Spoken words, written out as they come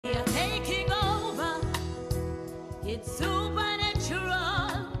It's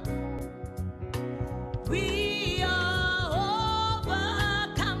supernatural. We are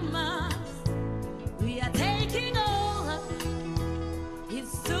overcomers. We are taking over.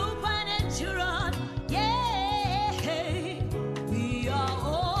 It's supernatural. Yeah. We are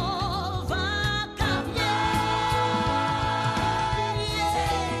overcomers. Yeah.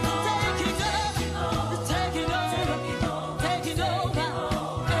 Taking over. Taking over. Taking over.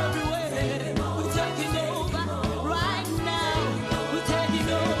 Everywhere. We're taking over. Right now. We're taking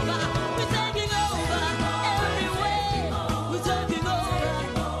over. We're taking over. Everywhere. We're taking over.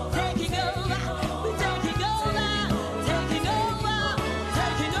 Taking over. We're taking over. Taking over.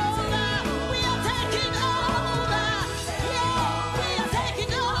 Taking over. We are taking over. Yeah. We are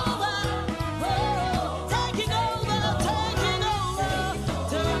taking over. Oh, taking over. Taking over.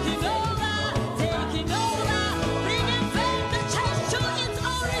 Taking over. Taking over. Bringing back the church to its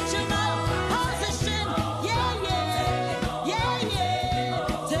original position. Yeah, yeah. Yeah, yeah.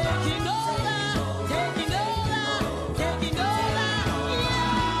 Taking over. Taking over. Taking over.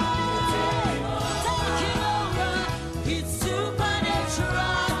 Yeah. Taking over. It's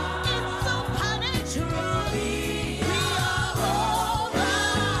supernatural. It's supernatural. We are over.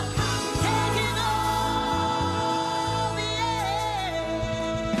 Taking over.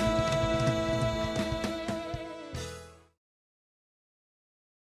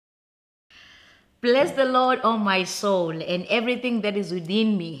 Bless the Lord, O my soul, and everything that is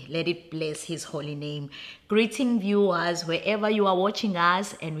within me, let it bless his holy name. Greeting viewers, wherever you are watching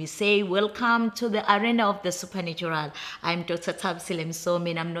us, and we say welcome to the arena of the supernatural. I'm Dr. Tabsile Msomi,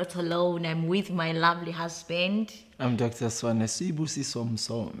 and I'm not alone. I'm with my lovely husband. I'm Dr. Swanesibusiso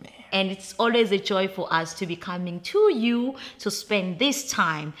Msomi. And it's always a joy for us to be coming to you to spend this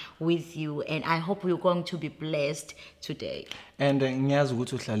time with you. And I hope we're going to be blessed today. And ngiyazi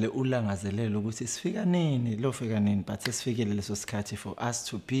ukuthi uhlale ulangazelela ukuthi sifika nini lofika nini but sesifikile leso sikhathi for us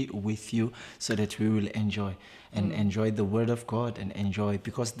to be with you so that we will enjoy and enjoy the word of God and enjoy,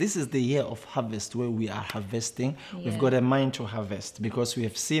 because this is the year of harvest where we are harvesting. We've got a mind to harvest because we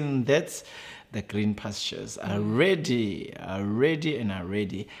have seen that the green pastures are ready,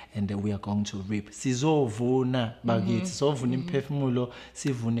 and we are going to reap. Sizovuna bakithi, sovuna imphefumulo,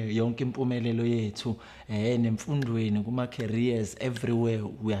 sivune yonke impumelelo yethu nemfundweni kuma careers everywhere.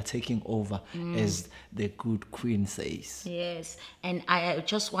 We are taking over, as the good queen says. Yes, and I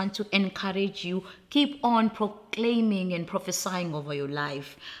just want to encourage you, keep on proclaiming and prophesying over your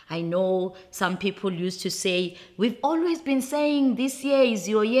life. I know some people used to say, we've always been saying this year is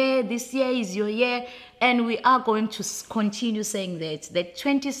your year, this year is your year, and we are going to continue saying that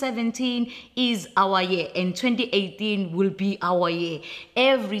 2017 is our year and 2018 will be our year.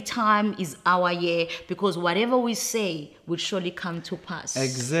 Every time is our year, because whatever we say will surely come to pass.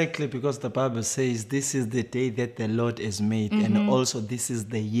 Exactly, because the Bible says this is the day that the Lord has made, and also this is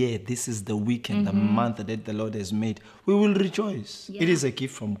the year, this is the week and the month that the Lord has made. We will rejoice. Yeah. It is a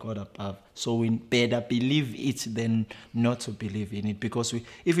gift from God above. So we better believe it than not to believe in it, because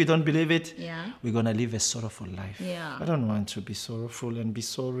if we don't believe it, we're going to live a sorrowful life. Yeah. I don't want to be sorrowful and be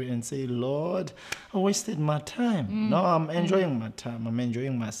sorry and say, Lord, I wasted my time. No, I'm enjoying my time. I'm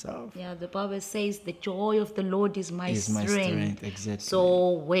enjoying myself. Yeah, the Bible says the joy of the Lord is my strength. Exactly.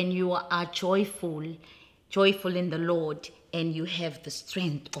 So when you are joyful in the Lord, and you have the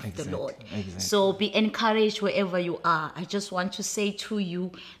strength of the Lord. Exactly. So be encouraged wherever you are. I just want to say to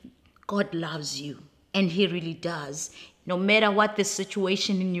you, God loves you, and he really does. No matter what the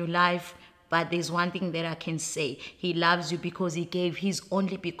situation in your life, but there's one thing that I can say. He loves you because he gave his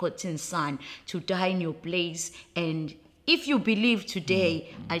only begotten son to die in your place. And if you believe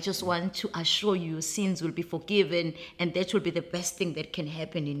today, I just want to assure you your sins will be forgiven, and that will be the best thing that can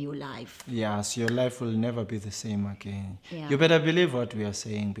happen in your life. Yes, your life will never be the same again. Yeah. You better believe what we are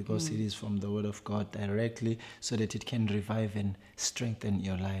saying, because it is from the word of God directly, so that it can revive and strengthen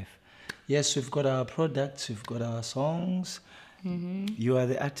your life. Yes, we've got our products, we've got our songs. You are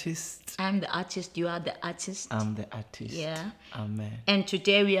the artist. I'm the artist, you are the artist. I'm the artist. Yeah. Amen. And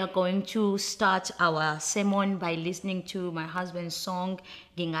today we are going to start our sermon by listening to my husband's song,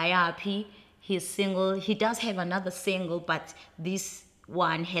 Gingayapi. His single, he does have another single, but this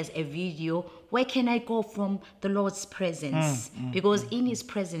one has a video. Where can I go from the Lord's presence? Because in his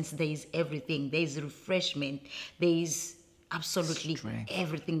presence there is everything. There is refreshment. There is absolutely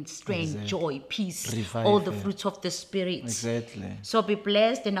everything, strength, joy, peace, Revive, all the fruits of the Spirit. Exactly. So be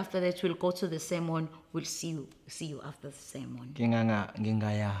blessed, and after that we'll go to the sermon. We'll see you after the sermon.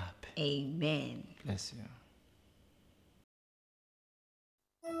 Ngingayapi. Amen. Bless you.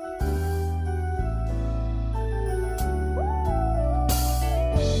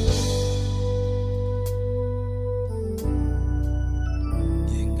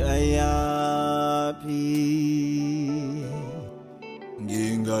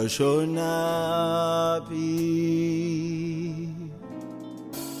 ngingashonaphi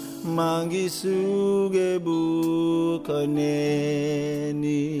mangisuke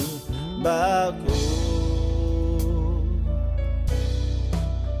bukhoneni bakho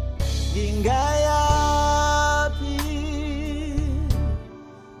ngingayaphi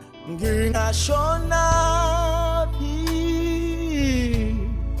ngingashonaphi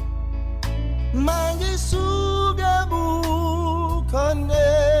mangisuke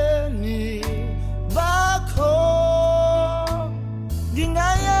bukhoneni bakho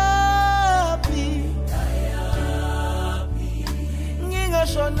ngingayaphi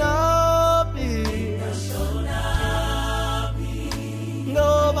ngingashonaphi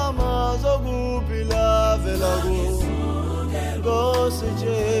ngoba mazokuphila vela Nkosi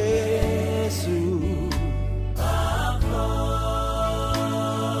Jesu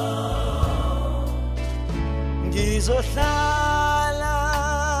ngizohlala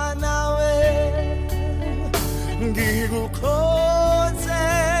nawe ngikukhonze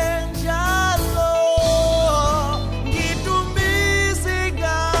njalo ngitumbise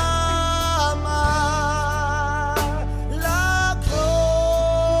igama lakho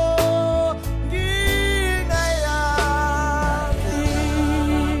ngingayaphi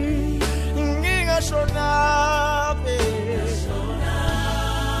ngingashonaphi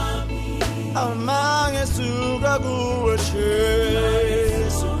mangesuka kuwe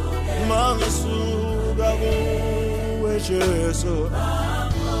Jesu mangesuka kuwe Jesu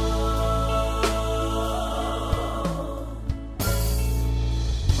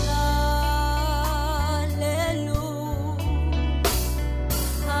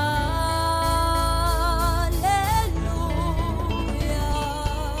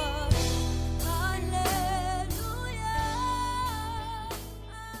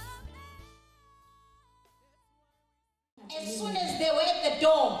As soon as they were at the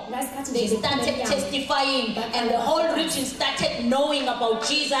door, they started testifying, and the whole region started knowing about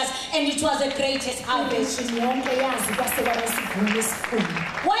Jesus, and it was the greatest harvest.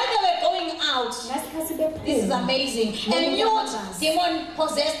 While they were going out, this is amazing. A new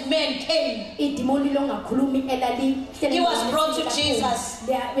demon-possessed man came. He was brought to Jesus,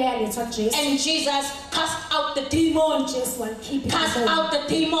 and Jesus cast out the demons, cast out the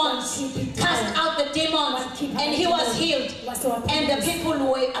demons, cast out the demons, and he was healed. And the people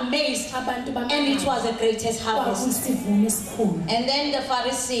were amazed, and it was the greatest harvest. And then the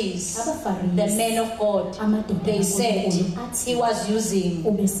Pharisees, the men of God, they said he was using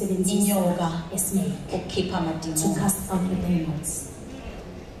inyoka to cast out the demons.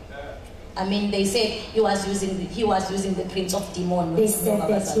 I mean, they said he was using the prince of demons. They said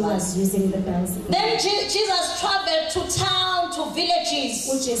that he was using the bells. Then Jesus traveled to town, to villages,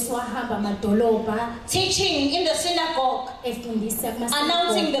 teaching in the synagogue,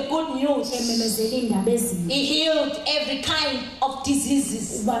 announcing the good news. He healed every kind of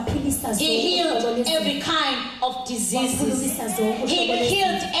diseases. He healed every kind of diseases. He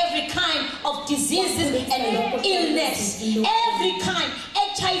healed every kind of diseases and illness. Every kind,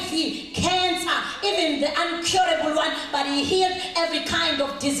 HIV, cancer, even the uncurable one, but he healed every kind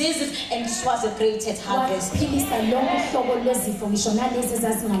of diseases, and this was the greatest harvest. The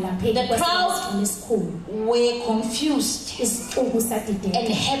crowd were confused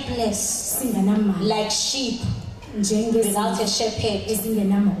and helpless, like sheep without a shepherd.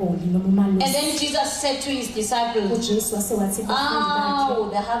 And then Jesus said to his disciples, "Oh,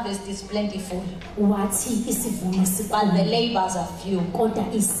 the harvest is plentiful, but the labors are few.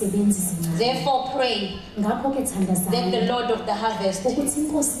 Therefore pray that the Lord of the harvest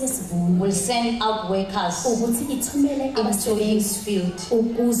will send out workers into his field."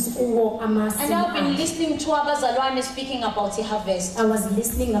 And I've been listening to Abazalwane speaking about the harvest. I was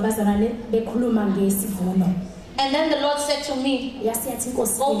listening And then the Lord said to me, go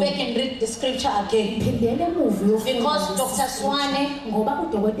back and read the scripture again. Because Dr. Swane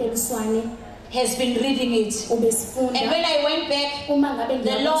has been reading it. And when I went back,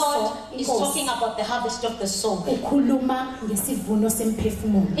 the Lord is talking about the harvest of the soul. The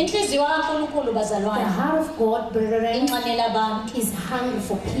heart of God, brethren, is hungry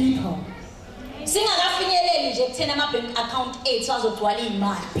for people. Singakafinyeleli nje kuthena ama bank account ethu azogcwala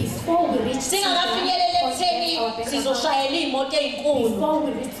imali. Before we reach Singakafinyeleli ekutheni sizoshayela imoto ezinkulu. Before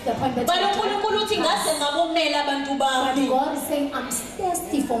we reach the point that uNkulunkulu uthi ngase ngabomela abantu bami. God is saying, I'm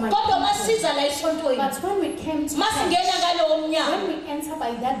thirsty for my Kodwa masiza la esontweni. But when we came to masingena ngalowo mnyango, when we enter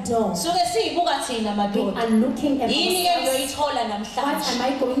by that door, suke siyibuka thina madoda. We are looking at yini engiyoyithola namhlanje. What am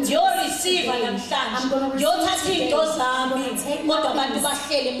I going to receive namhlanje? Yothatha into zami. Kodwa abantu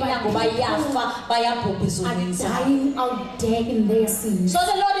bahleli emnyango bayafa. ngoba bayabhubha ezonweni are zabo. dying out there in their sins. So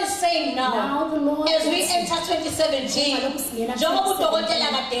the Lord is saying Now now, the Lord as we is enter 2017, njengoba udokotela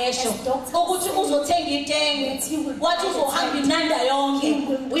kadesho ukuthi uzothenga itenge wathi uzohamba inanda yonke,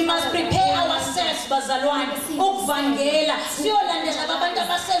 we must prepare ourselves bazalwane ukuvangela siyolandela abantu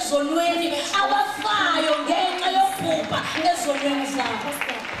abasezonweni abafayo ngenxa yobhubha ezonweni zabo.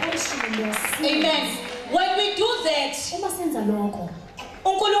 Amen. When we do that, Uma senza lokho,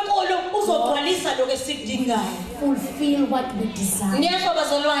 uNkulunkulu uzogcwalisa lokho esikudingayo. fulfill what we desire. Ngiyezwa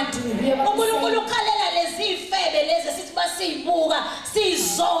bazalwane, uNkulunkulu ukhalela lezi ifebe lezi sithi basiyibuka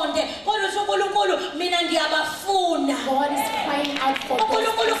sizonde kodwa uNkulunkulu mina ngiyabafuna. God is crying out for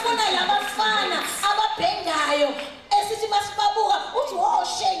uNkulunkulu ufuna labafana ababhengayo esithi masibabuka uthi oh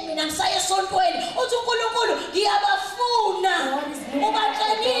shame mina ngisaye esontweni uthi uNkulunkulu ngiyabafuna.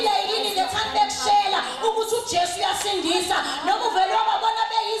 Ubathenile yini ngethanda bekushela ukuthi uJesu uyasindisa noma uvele wababona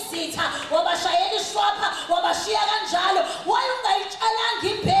beyizitha wabashayela ishwapha wabashiya kanjalo waye ungayitshalanga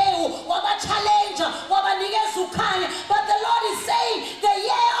imbewu wabachallenge wabanikeza ukhanya. But the Lord is saying the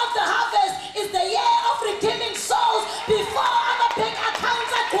year of the harvest is the year of redeeming souls before our bank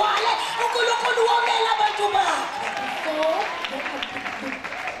accounts agcwale. uNkulunkulu womela abantu bakhe.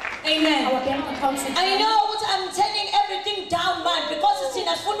 Amen. our bank accounts. I know what I'm turning everything down, man, because it's in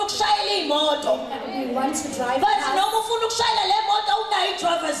a funukshaili moto. We want to drive But cars. no funukshaila le moto una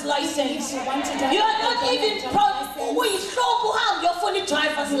driver's license. You want to drive You are cars, not you even want to proud. drive license. We show ham your fully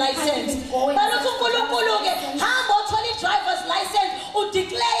driver's license. But it's uNkulunkulu ke hamba uthole driver's license,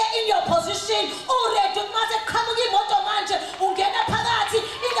 udeclare in your position, uready mase qhamuka imoto manje ungena phakathi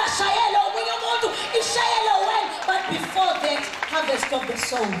ingashayela omunye umuntu ishayela wena. But before that, harvest of the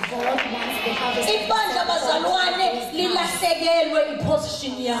soul. God wants the harvest. Ibandla bazalwane lilahlekelwe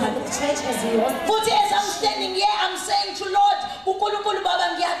iposition yalo. The church has lost. Futhi as I'm standing here I'm saying to Lord uNkulunkulu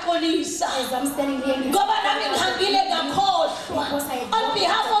baba ngiyaxolisa As I'm standing here, ngoba nami ngihambile ngakhohlwa on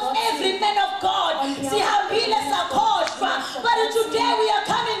behalf of every man of God sihambile sakhohlwa. But today we are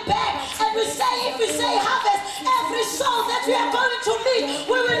coming back and we say if we say harvest every soul that we are going to meet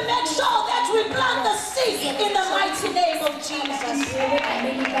we will make sure that we plant the seed in the mighty name of Jesus.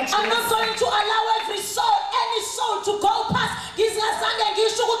 I'm not going to allow every soul, any soul to go past. Ngizazange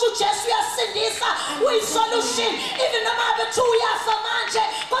ngisho ukuthi uJesu uyasindisa uyi-solution even noma ngabe two uyafa manje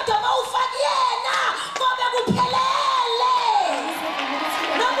kodwa mawufaka yena ngobe kuphelele.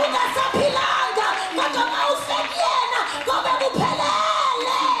 Noma ungasaphilanga kodwa mawufaka yena ngobe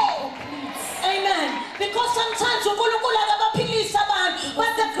kuphelele. Amen. Because sometimes uNkulunkulu akabaphilisa abantu,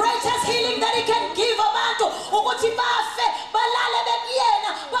 but the greatest healing that he can give abantu ukuthi bafe balale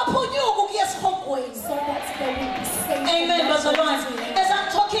bekuyena baphunyuka ukuya esihogweni. So that's where we be saved. Amen, bazalwane. As I'm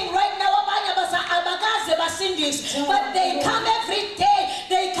talking right now, abanye abakaze basindiswe, but they come every day.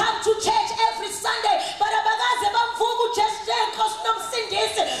 They come to church every Sunday, but abakaze bamvuka uJesu njengoNkosi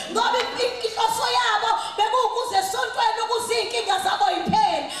nomsindisi ngoba inhloso yabo bekuwukuze esontweni ukuze inkinga zabo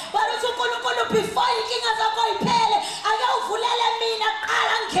iphele. But uNkulunkulu before inkinga zakho iphele ake uvulele mina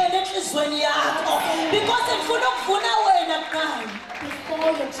qala ngene enhlizweni yakho because ngifuna ukuvuna wena kuqala.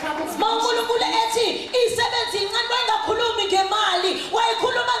 Before your troubles. uNkulunkulu ethi isebenzi incane wayengakhulumi ngemali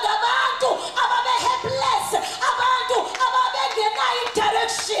wayekhuluma ngabantu ababe helpless, abantu ababengenayo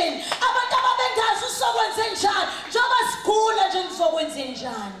direction, abantu ababengazi usokwenze njani njengoba sigula nje ngizokwenze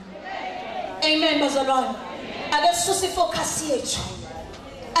njani. Amen bazalwane. Ake sisuse ifocus yethu.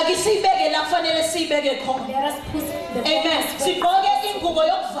 Ake siyibeke la kufanele siyibeke khona. Let us put the Amen. focus Sigqoke ingubo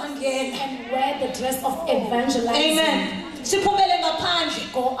yokuvangela. and wear the dress of evangelizing. Amen. Siphumele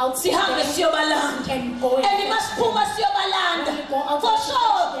ngaphandle. Go out Sihambe siyobalanda. and go And masiphuma siyobalanda. For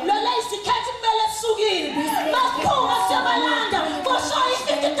sure, lo la isikhathi kumele sisukile. Masiphuma siyobalanda. For sure,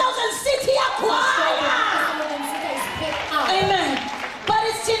 50,000 city yakhwaya. Amen. But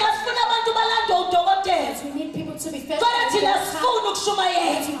it's thina sifuna abantu balanda udokotela. We need people to be faithful. Kodwa thina sifuna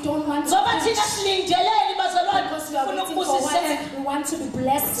ukushumayela. We don't want to Ngoba thina silindeleni bazalwane. because we are Sifuna waiting for ukubusiseka. what we want to be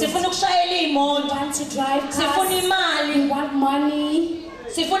blessed. Sifuna ukushayela We imoto. want to drive Sifuna cars. We imali. want money.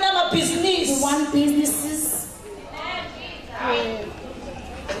 Sifuna We amabhizinisi. want businesses.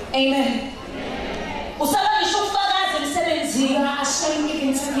 Amen. Usala ngisho ubufakazi We emsebenzini. are ashamed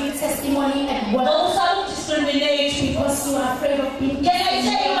even to give testimony at work Usala udiscriminate. because you are afraid of being Can I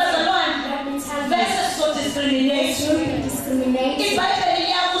tell you bazalwane? Let me tell you, Versus so discriminate. you will be discriminated. IBhayibheli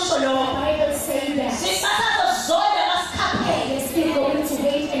liyakusho The lokho. Bible says that Sisazozonda masikhaphele. they're still going to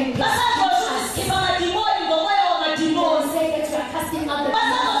wait and Basazosho sikhipha amadimoni ngomoya wamadimoni. say that you are casting out the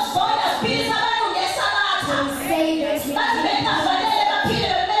Basazozonda siphilisa abantu ngesabatha. say that you Bathi bengafanele baphile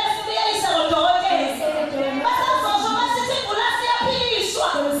bemele sibuyelise kodokotela. say that you are Basazosho basithi ingulasi iyaphiliswa.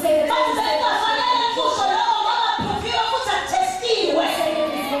 say that Bathi bengafanele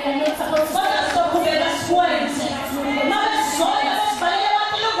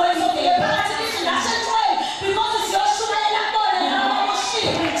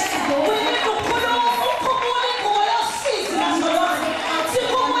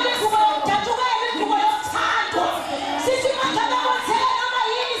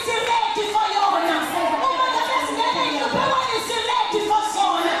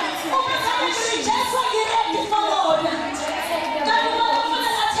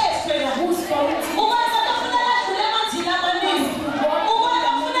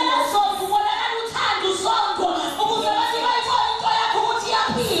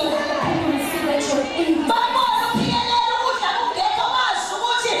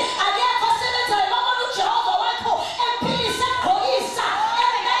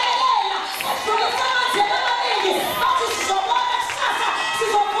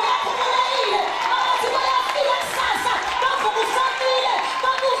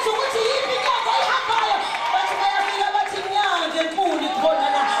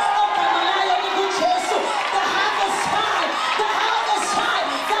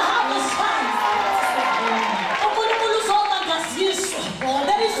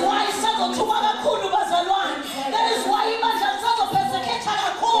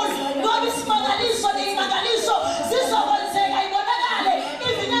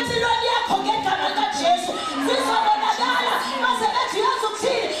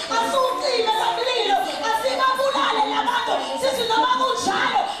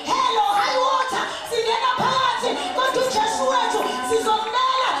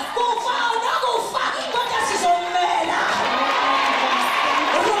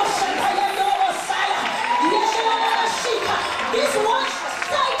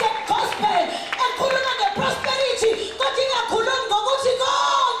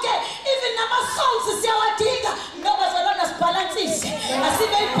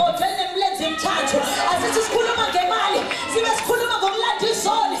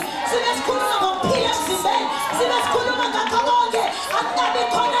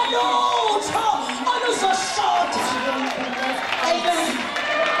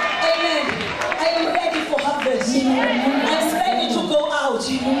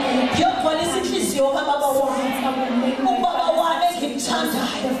ngiyogcwalisa inhliziyo kababa wami ubaba wami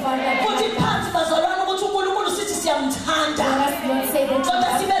engimthandayo futhi phansi bazalwane ukuthi uNkulunkulu sithi siyamthanda kodwa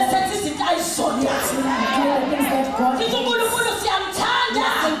sibe senza izinto ayizondayo sithi uNkulunkulu siyamthanda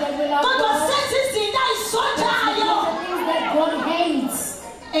kodwa senza izinto ayizondayo.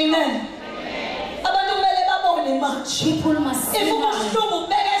 Amen. Abantu kumele babone manje if ubuhlungu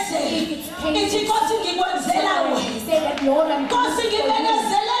ubekezela ithi Nkosi ngikwenzela wena Nkosi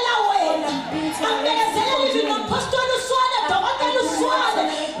ngibekezelela wena angibekezelela even nompostoli uSwane dokotela uSwane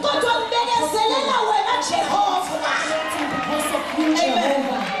kodwa ngibekezelela wena Jehova. Amen.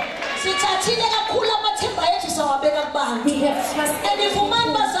 Sithathile kakhulu amathemba ethu sawabeka kubantu and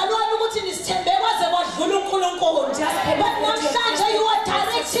ifumani bazalwane ukuthi nisithembe kwaze kwadlula uNkulunkulu but namhlanje you are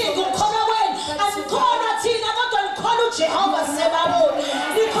directing ukukholwa kwenu asikholwa thina kodwa nikholwa uJehova sebabona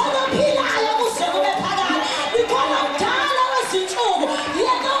nikholwa ophilayo kuze kube phakade nikholwa umdala wezinsuku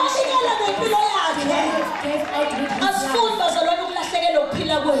yena owanikela ngempilo yakhe. Asifuni bazalwane ukulahlekelwa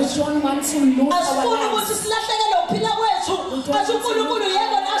ukuphila kwethu asifuni ukuthi silahlekelwe ukuphila kwethu athi uNkulunkulu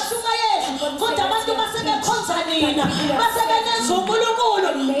yebo nashumayela kodwa abantu basebekhonza nina basebenza uNkulunkulu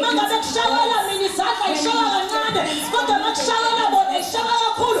mangabe kushawela mina izandla ishawa kancane kodwa makushawela bona ishawa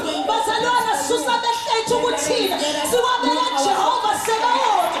kakhulu bazalwane susa behlethu ukuthina siwabeka Jehova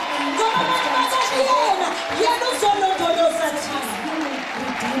sebawona ngoba abantu yena uzolondoloza thina.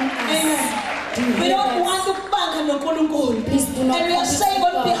 Amen. We don't want to bang noNkulunkulu. And we are saying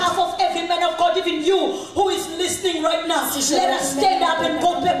on behalf of every man of God, even you who is listening right now, let us stand up and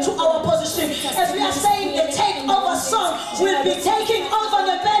go back to our position. As we are saying the takeover song, we'll be taking over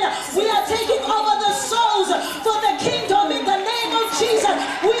the banner. We are taking over the souls for the kingdom in the name of Jesus.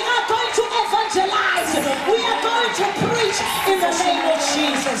 We are going to evangelize. We are going to preach in the name of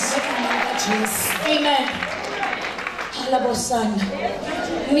Jesus. Amen.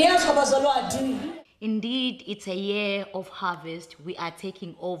 Indeed, it's a year of harvest. We are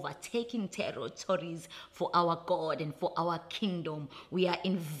taking over, taking territories for our God and for our kingdom. We are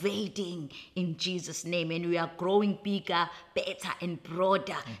invading in Jesus' name, and we are growing bigger, better, and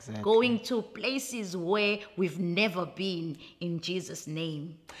broader. Exactly. Going to places where we've never been in Jesus'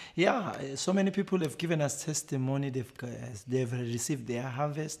 name. Yeah, so many people have given us testimony. They've received their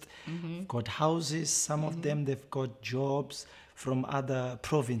harvest, got houses. Some of them, they've got jobs from other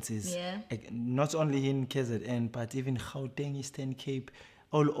provinces. Yeah. Not only in KZN, but even Gauteng, Eastern Cape,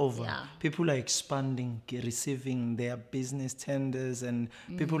 all over. Yeah. People are expanding, receiving their business tenders, and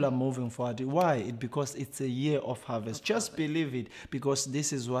people are moving forward. Why? Because it's a year of harvest. Just believe it, because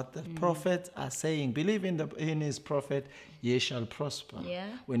this is what the prophets are saying. Believe in his prophet, ye shall prosper. Yeah.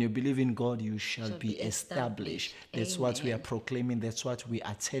 When you believe in God, you shall be established. That's what we are proclaiming. That's what we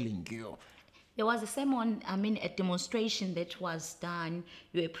are telling you. There was a sermon, a demonstration that was done.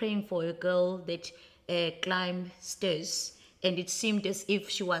 You were praying for a girl that climbed stairs, and it seemed as if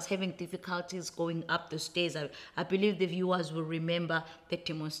she was having difficulties going up the stairs. I believe the viewers will remember the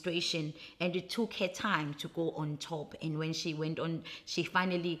demonstration, and it took her time to go on top. And when she went on, she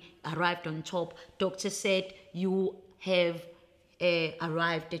finally arrived on top. Doctor said, you have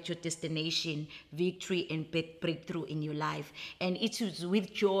arrived at your destination, victory and breakthrough in your life. And it was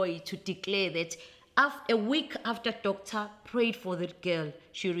with joy to declare that a week after doctor prayed for that girl,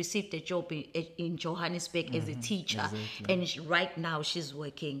 she received a job in Johannesburg as a teacher. Exactly. And right now she's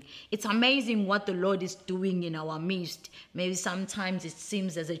working. It's amazing what the Lord is doing in our midst. Maybe sometimes it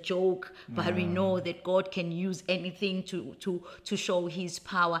seems as a joke, but we know that God can use anything to show his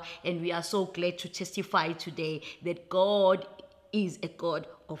power. And we are so glad to testify today that God is a God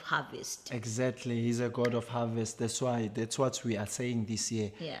of harvest. Exactly, he's a God of harvest. That's what we are saying this year.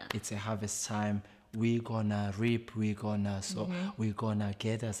 Yeah. It's a harvest time. We're gonna reap, we're gonna sow, we're gonna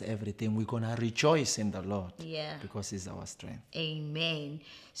get us everything. We're gonna rejoice in the Lord. Yeah. Because he's our strength. Amen.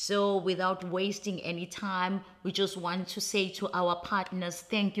 So without wasting any time, we just want to say to our partners,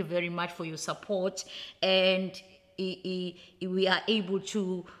 thank you very much for your support. And we are able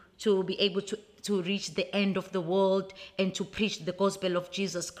to be able to reach the end of the world and to preach the gospel of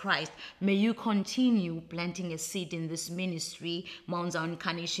Jesus Christ. May you continue planting a seed in this ministry, Mount Zion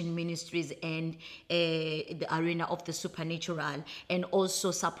Incarnation Ministries, and the arena of the supernatural, and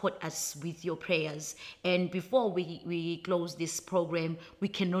also support us with your prayers. And before we close this program, we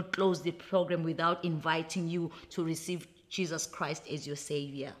cannot close the program without inviting you to receive Jesus Christ as your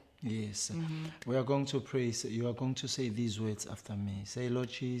Savior. Yes. We are going to pray. So you are going to say these words after me. Say, Lord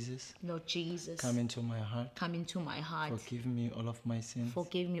Jesus, Lord Jesus, come into my heart. come into my heart. Forgive me all of my sins.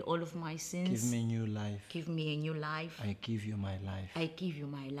 Forgive me all of my sins. Give me new life. Give me a new life. I give you my life. I give you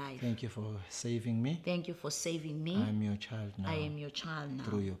my life. Thank you for saving me. Thank you for saving me. I am your child now. I am your child now.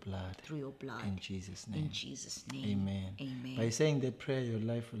 Through your blood. Through your blood. In Jesus' name. In Jesus' name. Amen. Amen. By saying that prayer, your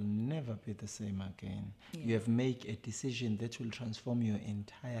life will never be the same again. You have made a decision that will transform your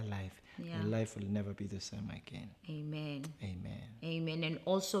entire life. Your life will never be the same again. Amen. Amen. Amen. And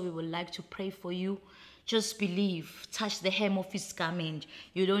also we would like to pray for you. Just believe, touch the hem of his garment.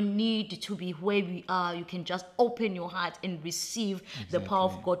 You don't need to be where we are. You can just open your heart and receive the power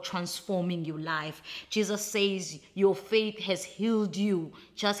of God transforming your life. Jesus says your faith has healed you.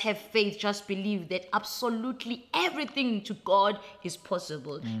 Just have faith, just believe that absolutely everything to God is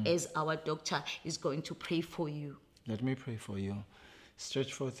possible, as our doctor is going to pray for you. Let me pray for you.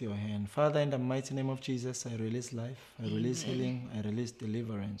 Stretch forth your hand. Father, in the mighty name of Jesus, I release life, I release healing, I release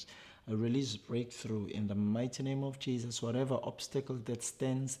deliverance, I release breakthrough in the mighty name of Jesus. Whatever obstacle that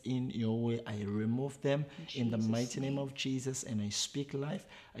stands in your way, I remove them in the mighty name of Jesus, and I speak life,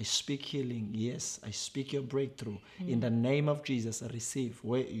 I speak healing. Yes, I speak your breakthrough in the name of Jesus. I receive.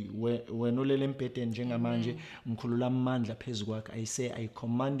 I say, I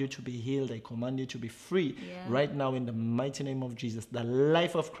command you to be healed, I command you to be free right now in the mighty name of Jesus. The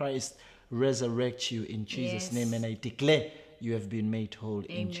life of Christ resurrects you in Jesus' name, and I declare you have been made whole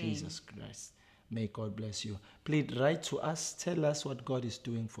in Jesus Christ. May God bless you. Please write to us. Tell us what God is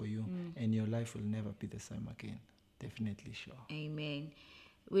doing for you, and your life will never be the same again. Definitely sure. Amen.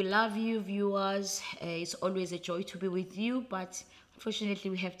 We love you, viewers. It's always a joy to be with you, but unfortunately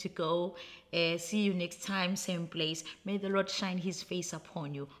we have to go. See you next time, same place. May the Lord shine his face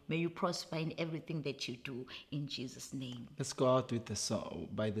upon you. May you prosper in everything that you do, in Jesus' name. Let's go out with the song,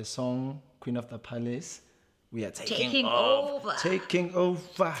 by the song Queen of the Palace. We are Taking over. Taking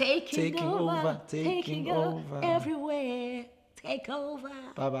over. Taking over. Taking over. Everywhere. Take over.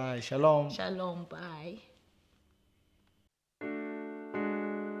 Bye-bye. Shalom. Shalom. Bye.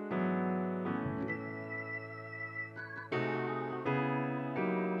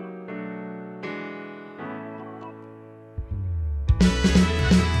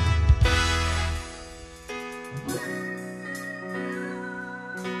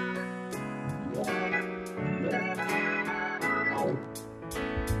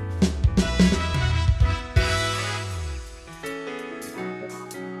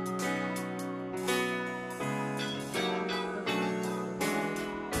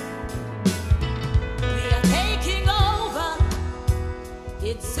 We are taking over.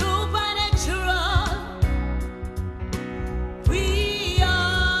 It's super.